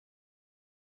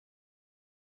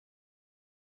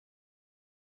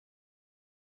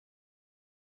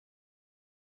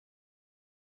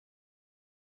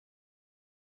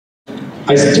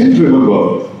I still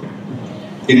remember,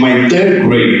 in my third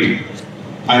grade,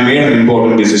 I made an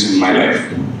important decision in my life.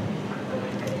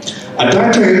 At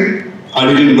that time, I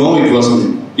didn't know it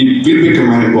will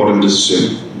become an important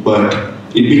decision, but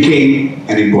it became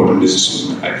an important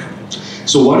decision in my life.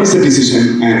 So what is the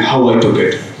decision and how I took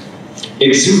it?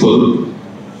 It's simple.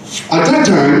 At that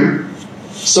time,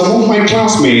 some of my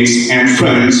classmates and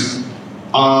friends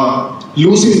are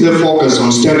losing their focus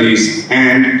on studies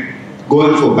and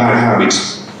going for bad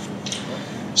habits.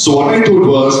 So what I thought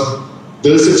was,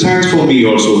 there's a chance for me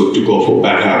also to go for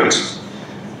bad habits.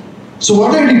 So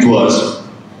what I did was,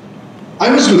 I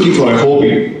was looking for a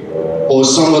hobby or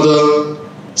some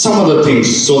other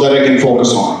things so that I can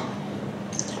focus on.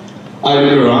 I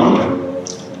look around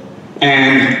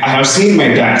and I have seen my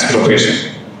dad's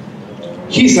profession.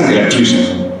 He's an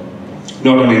electrician,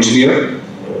 not an engineer.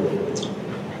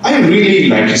 I really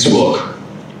like his work.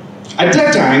 At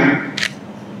that time,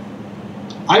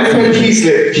 I felt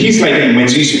he's like a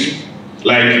magician.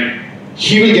 Like,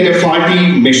 he will get a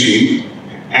faulty machine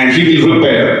and he will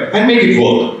repair and make it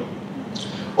work.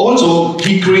 Also,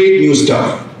 he creates new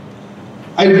stuff.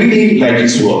 I really like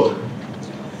his work.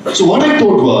 So what I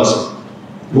thought was,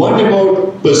 what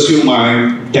about pursue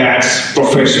my dad's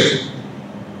profession?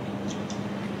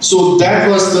 So that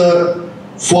was the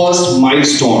first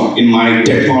milestone in my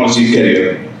technology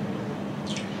career.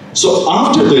 So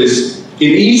after this,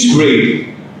 in each grade,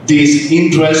 this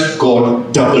interest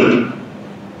got doubled.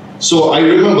 So I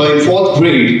remember in 4th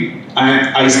grade,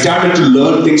 I started to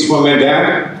learn things from my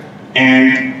dad,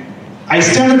 and I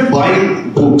started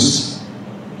buying books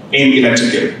in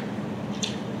electrical.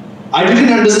 I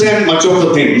didn't understand much of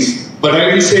the things, but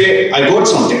I will say I got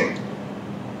something.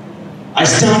 I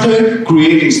started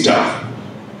creating stuff.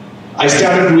 I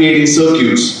started creating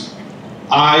circuits.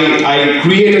 I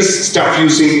created stuff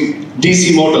using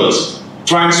DC motors,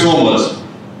 transformers.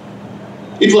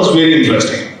 It was very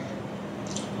interesting.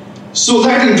 So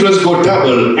that interest got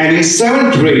doubled, and in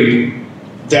 7th grade,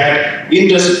 that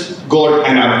interest got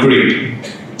an upgrade.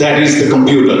 That is the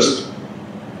computers.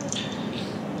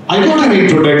 I got an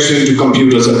introduction to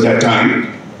computers at that time,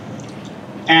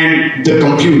 and the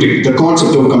computing, the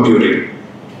concept of computing.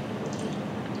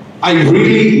 I'm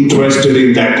really interested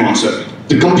in that concept.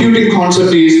 The computing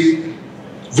concept is,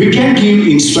 we can give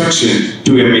instruction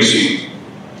to a machine,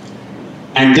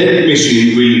 and that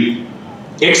machine will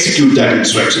execute that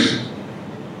instruction.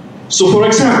 So for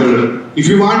example, if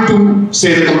you want to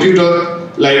say the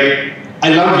computer, like, I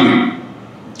love you,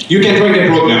 you can write a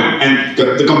program and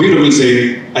the computer will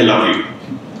say, I love you.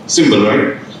 Simple,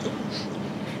 right?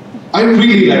 I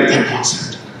really like that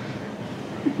concept.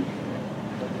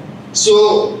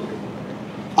 So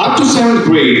up to 7th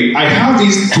grade, I have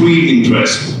these 3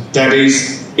 interests, that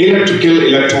is electrical,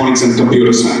 electronics, and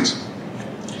computer science.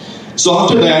 So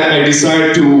after that, I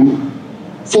decided to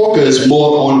focus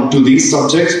more on to these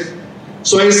subjects.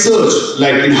 So I searched,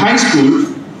 like in high school,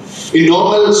 in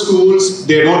normal schools,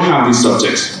 they don't have these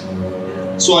subjects.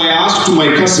 So I asked to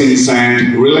my cousins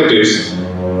and relatives,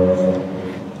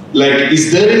 like,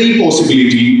 is there any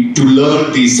possibility to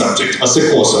learn these subjects as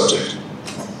a core subject?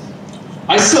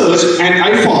 I searched and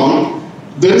I found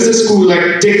there is a school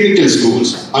like technical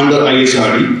schools under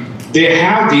IHRD. They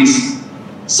have these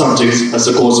subjects as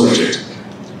a core subject.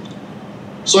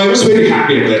 So I was very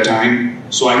happy at that time,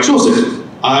 so I chose it.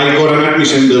 I got an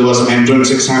admission, there was an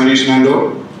entrance examination and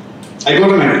all. I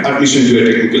got an admission to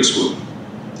a technical school.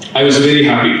 I was very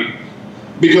happy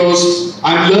because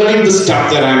I'm learning the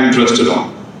stuff that I'm interested on.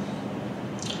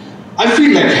 I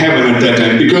feel like heaven at that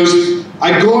time because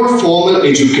I got formal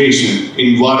education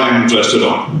in what I'm interested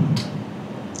on.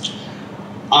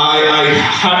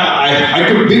 I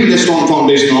could build a strong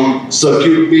foundation on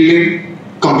circuit building,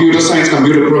 computer science,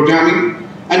 computer programming,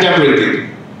 and everything.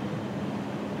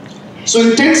 So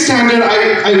in 10th standard,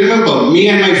 I remember me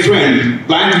and my friend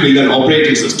planned to build an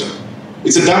operating system.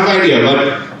 It's a dumb idea,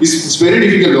 but it's very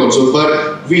difficult also,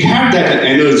 but we had that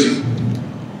energy.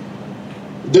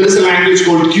 There is a language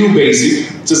called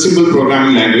Qbasic. It's a simple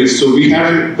programming language, so we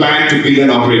had a plan to build an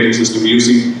operating system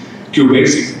using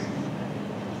Qbasic.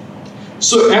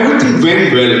 So everything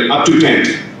went well up to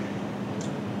 10th.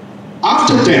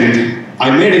 After 10th,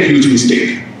 I made a huge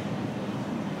mistake.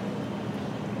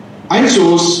 I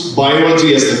chose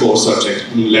biology as the core subject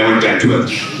in 11th and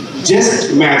 12th.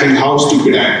 Just imagine how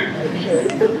stupid I am.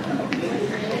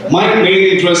 My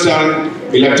main interests are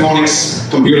electronics,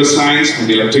 computer science, and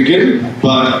electrical,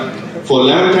 but for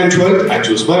 11th and 12th, I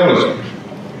chose biology.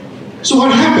 So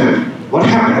what happened? What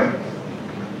happened?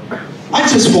 I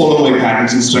just followed my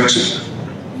parents' instruction.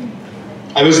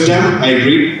 I was dumb, I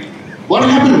agreed. What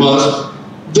happened was,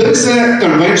 There is a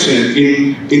convention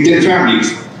in Indian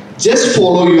families. Just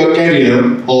follow your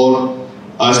career or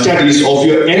studies of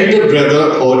your elder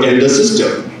brother or elder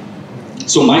sister.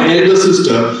 So my elder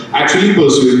sister actually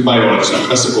pursued biology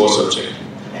as a core subject.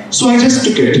 So I just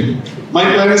took it. My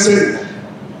parents said,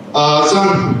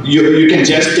 son, you can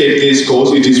just take this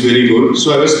course, it is very good.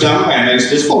 So I was dumb and I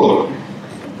just followed.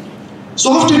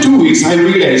 So after 2 weeks, I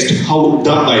realized how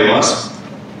dumb I was.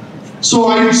 So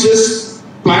I just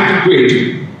planned to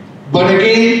quit. But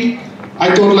again,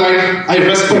 I thought like, I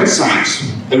respect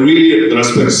science. I really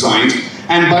respect science.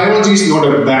 And biology is not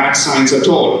a bad science at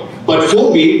all. But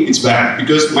for me, it's bad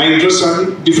because my interests are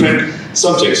in different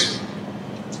subjects.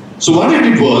 So what I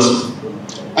did was,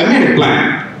 I made a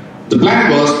plan. The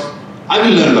plan was, I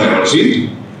will learn biology,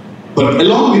 but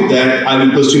along with that, I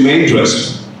will pursue my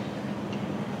interest.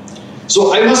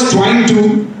 So I was trying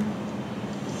to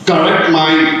correct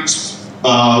my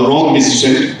wrong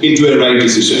decision into a right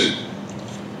decision.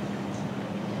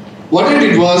 What I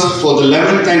did was, for the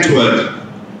 11th and 12th,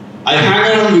 I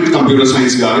hang around with computer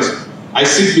science guys. I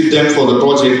sit with them for the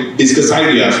project, discuss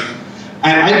ideas,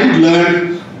 and I could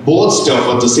learn both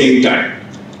stuff at the same time.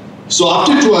 So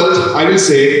after 12th, I will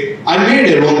say, I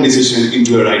made a wrong decision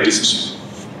into a right decision.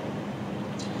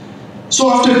 So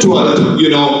after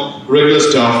 12th, regular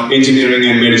stuff, engineering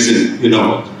and medicine,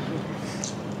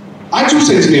 I chose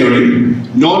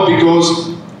engineering, not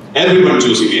because everyone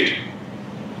choosing it.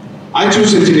 I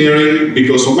chose engineering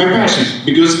because of my passion,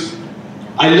 because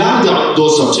I love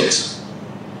those subjects.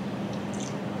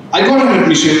 I got an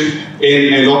admission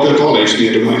in a local college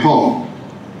near to my home.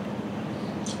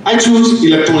 I chose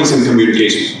electronics and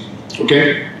communications,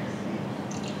 okay?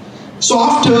 So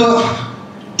after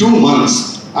 2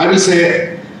 months, I will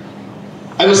say,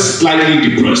 I was slightly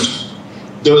depressed.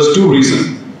 There was 2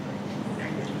 reasons.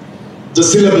 The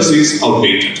syllabus is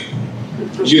outdated.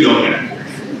 You know that.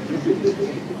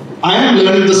 I am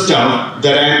learning the stuff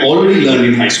that I am already learned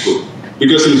in high school.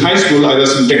 Because in high school, I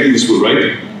was in technical school,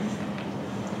 right?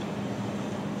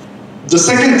 The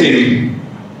second thing,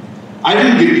 I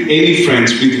didn't get any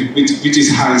friends which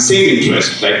is having same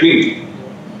interest like me.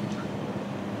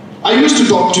 I used to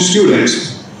talk to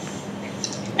students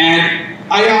and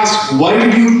I asked, why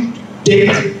did you take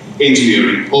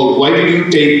engineering or why did you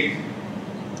take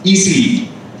ECE?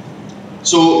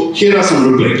 So here are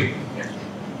some replies.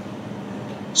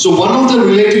 So one of the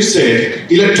relatives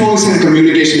said, electronics and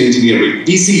communication engineering,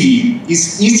 ECE,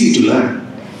 is easy to learn.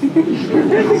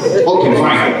 Okay,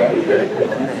 fine.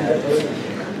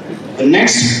 And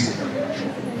next,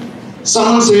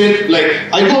 someone said, like,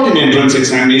 I got an entrance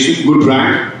examination, good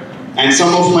rank, and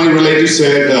some of my relatives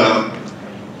said,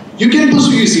 you can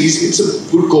pursue ECE, it's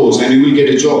a good course and you will get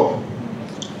a job.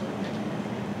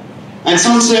 And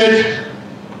some said,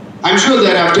 I'm sure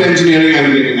that after engineering I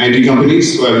will get in IT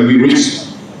companies, so I will be rich.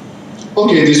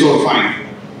 Okay, these are all fine.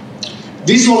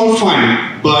 These are all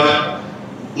fine, but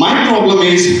my problem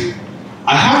is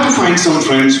I have to find some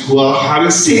friends who are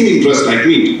having same interest like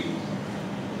me.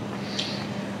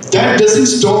 That doesn't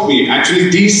stop me. Actually,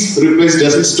 these replies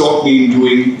doesn't stop me in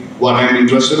doing what I'm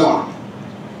interested on.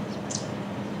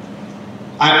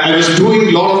 I was doing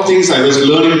a lot of things. I was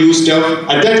learning new stuff.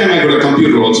 At that time, I got a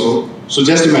computer also. So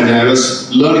just imagine, I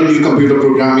was learning new computer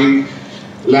programming,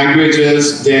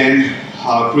 languages, then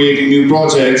creating new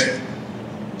projects.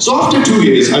 So after 2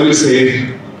 years, I will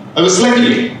say, I was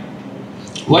lucky.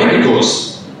 Why?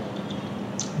 Because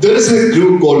there is a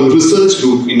group called a research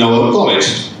group in our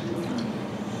college.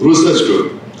 Research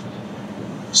group.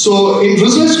 So in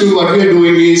research group, what we are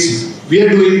doing is, we are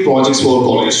doing projects for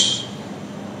college.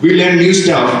 We learn new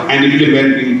stuff and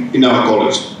implement in our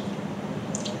college.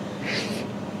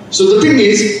 So the thing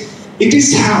is, it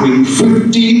is having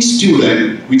 15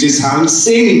 students which is having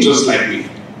same interest like me.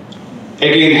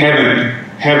 Again,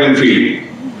 heaven feeling.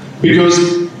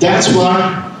 Because that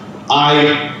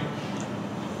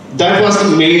was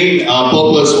the main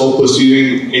purpose of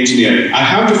pursuing engineering. I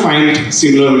have to find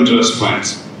similar interest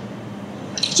friends.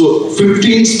 So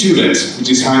 15 students which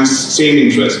is having same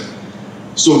interest.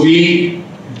 So we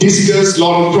discuss a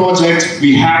lot of projects,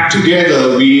 we hack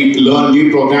together, we learn new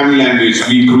programming language,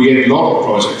 we create a lot of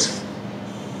projects.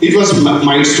 It was a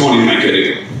milestone in my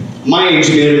career. My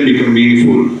engineering became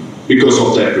meaningful because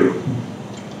of that group.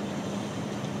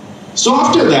 So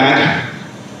after that,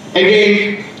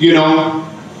 again,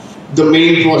 the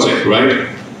main project, right?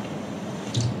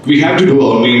 We have to do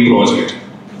our main project.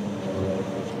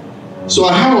 So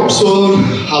I have observed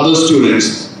other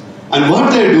students, and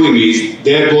what they're doing is,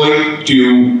 they're going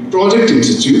to project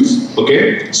institutes,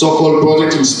 okay, so-called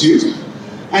project institutes,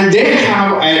 and they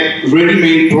have a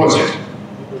ready-made project.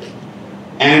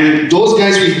 And those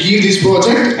guys will give this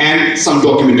project and some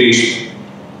documentation.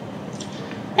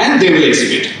 And they will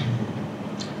exhibit.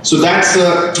 So that's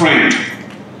a trend.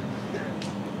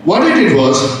 What I did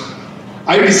was,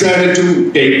 I decided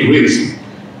to take risk.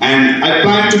 And I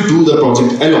planned to do the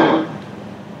project alone.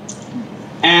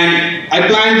 And I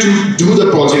planned to do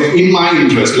the project in my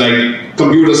interest, like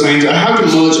computer science. I have to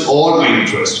merge all my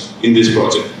interests in this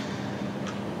project.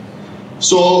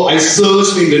 So I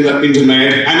searched in the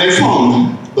internet and I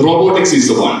found robotics is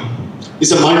the one.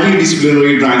 It's a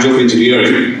multidisciplinary branch of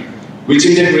engineering which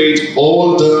integrates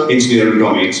all the engineering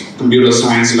domains, computer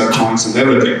science, electronics, and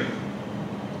everything.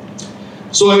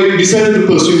 So I decided to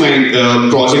pursue my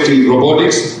project in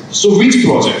robotics. So which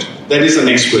project? That is the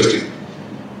next question.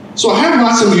 So I have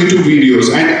watched some YouTube videos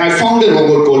and I found a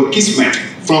robot called Kismet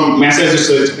from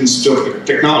Massachusetts Institute of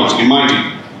Technology, MIT.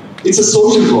 It's a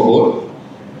social robot,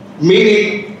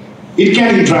 meaning it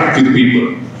can interact with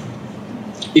people.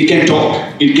 It can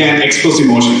talk, it can express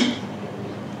emotion.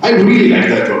 I really like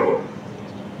that robot.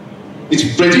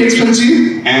 It's pretty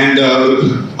expensive and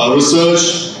it's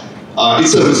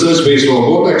a research-based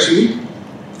robot actually.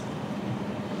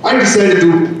 I decided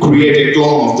to create a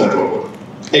clone of that robot.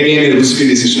 Again, a risky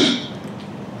decision.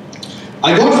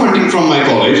 I got funding from my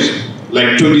college,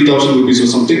 like 20,000 rupees or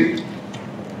something.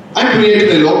 I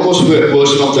created a low-cost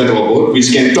version of that robot,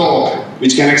 which can talk,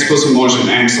 which can express emotion,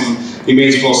 and some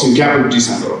image processing capabilities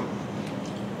and all.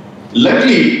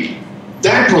 Luckily,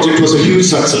 that project was a huge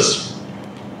success.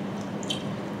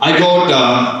 I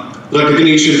got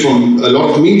recognition from a lot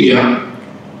of media,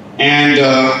 and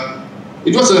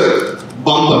it was a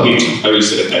bumper hit, I will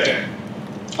say at that time.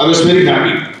 I was very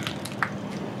happy.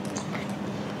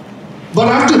 But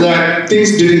after that,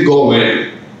 things didn't go well.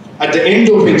 At the end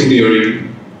of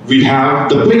engineering, we have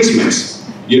the placements,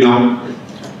 you know.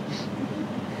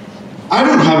 I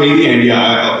don't have any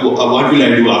idea what will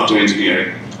I do after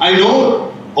engineering. I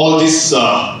know all these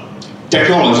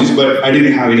technologies, but I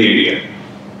didn't have any idea.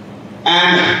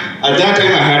 And at that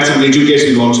time, I had some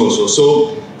education loans also.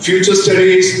 So future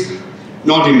studies,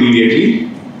 not immediately,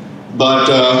 but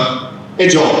a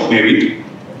job maybe.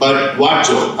 But what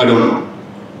job? I don't know.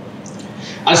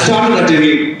 I started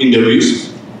attending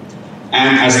interviews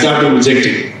and I started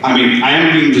rejecting. I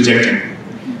am being rejected.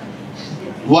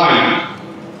 Why?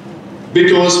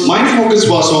 Because my focus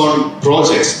was on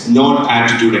projects, not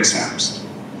aptitude exams.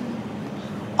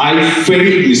 I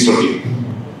failed miserably.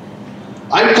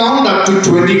 I counted up to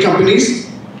 20 companies.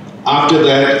 After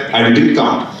that, I didn't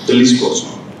count. The list goes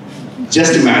on.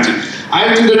 Just imagine. I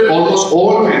attended almost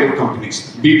all kinds of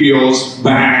companies. BPOs,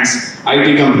 banks,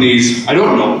 IT companies, I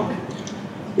don't know.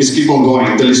 It's keep on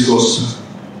going, the list goes.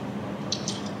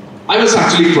 I was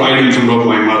actually crying in front of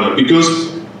my mother because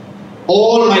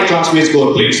all my classmates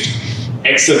got placed,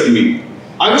 except me.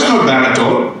 I was not bad at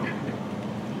all.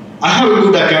 I have a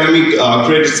good academic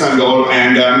credits and all,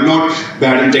 and I'm not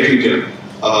bad in technical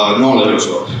knowledge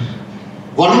also.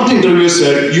 One of the interviewers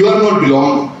said, you are not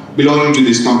belonging to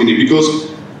this company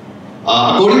because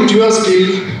according to your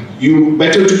skill, you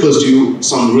better to pursue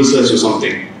some research or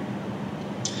something.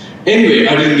 Anyway,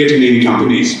 I didn't get in any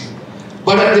companies.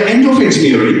 But at the end of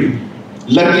engineering,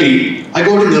 luckily, I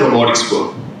got in the robotics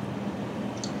firm.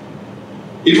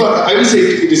 I will say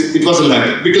it was a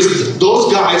luck, because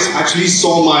those guys actually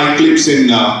saw my clips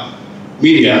in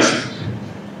media,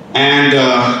 and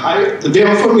they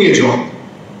offered me a job.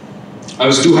 I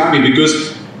was too happy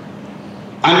because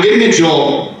I'm getting a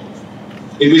job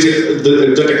in which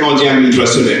the technology I'm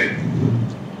interested in.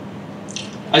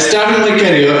 I started my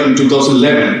career in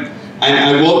 2011, and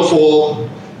I worked for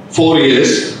 4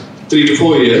 years, 3 to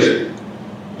 4 years,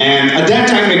 and at that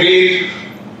time again,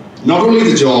 not only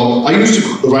the job, I used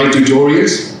to write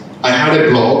tutorials, I had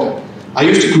a blog, I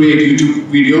used to create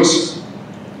YouTube videos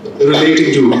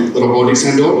relating to robotics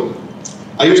and all.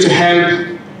 I used to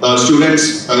help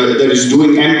students that is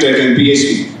doing MTech and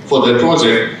PhD for their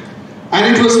project,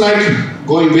 and it was like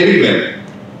going very well.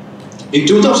 In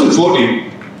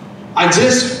 2014, I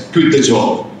just quit the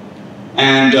job,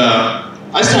 and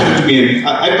I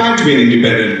planned to be an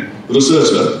independent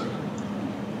researcher.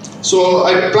 So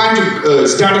I plan to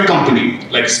start a company,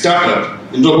 like startup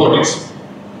in robotics.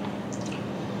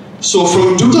 So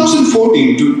from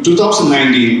 2014 to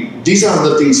 2019, these are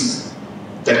the things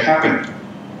that happened.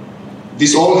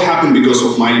 This all happened because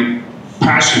of my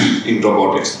passion in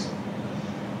robotics.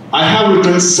 I have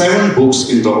written 7 books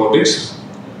in robotics.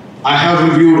 I have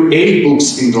reviewed 8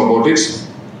 books in robotics.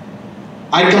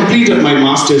 I completed my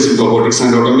master's in robotics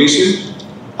and automation.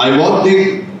 I worked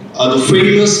in the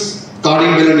famous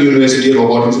Carnegie Mellon University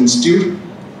Robotics Institute,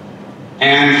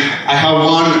 And I have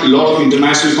won a lot of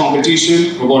international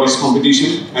competition, robotics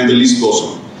competition, and the list goes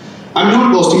on. I'm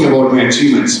not boasting about my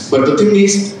achievements, but the thing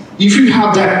is, if you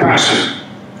have that passion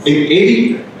in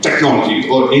any technology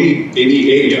or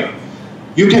any area,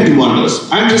 you can do wonders.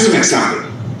 I'm just an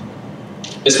example.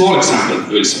 A small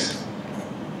example, we'll say.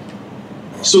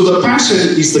 So the passion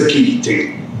is the key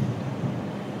thing.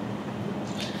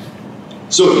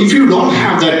 So if you don't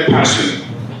have that passion,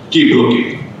 keep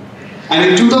looking. And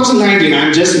in 2019,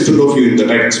 I'm just in front of you in the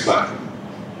TEDx platform.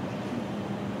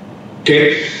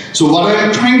 Okay? So what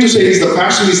I'm trying to say is the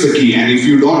passion is the key, and if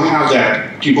you don't have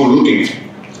that, keep on looking.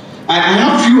 And I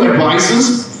have a few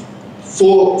advices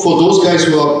for those guys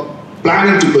who are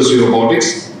planning to pursue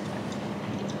robotics.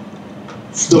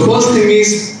 The first thing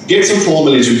is, get some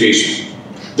formal education.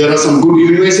 There are some good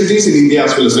universities in India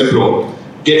as well as abroad.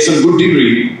 Get some good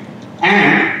degree,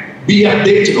 and be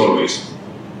updated always.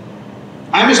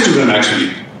 I'm a student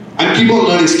actually, and keep on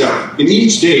learning stuff. In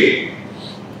each day,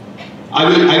 I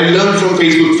will learn from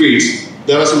Facebook feeds.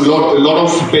 There are a lot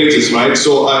of pages, right?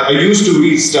 So I used to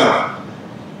read stuff.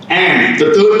 And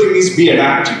the third thing is be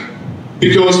adaptive.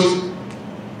 Because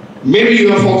maybe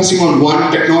you are focusing on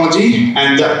one technology,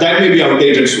 and that may be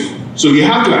outdated soon. So you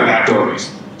have to adapt always.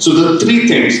 So the three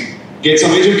things: get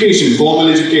some education, formal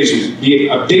education, be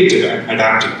updated and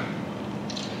adaptive.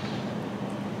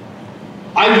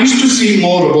 I wish to see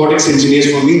more robotics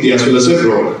engineers from India as well as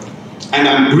abroad. And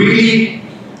I'm really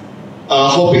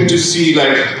hoping to see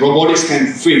like robotics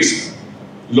can fix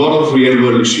a lot of real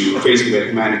world issues faced by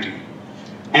humanity.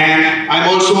 And I'm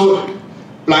also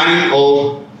planning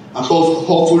or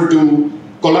hopeful to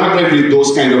collaborate with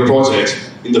those kind of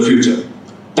projects in the future.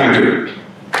 Thank you.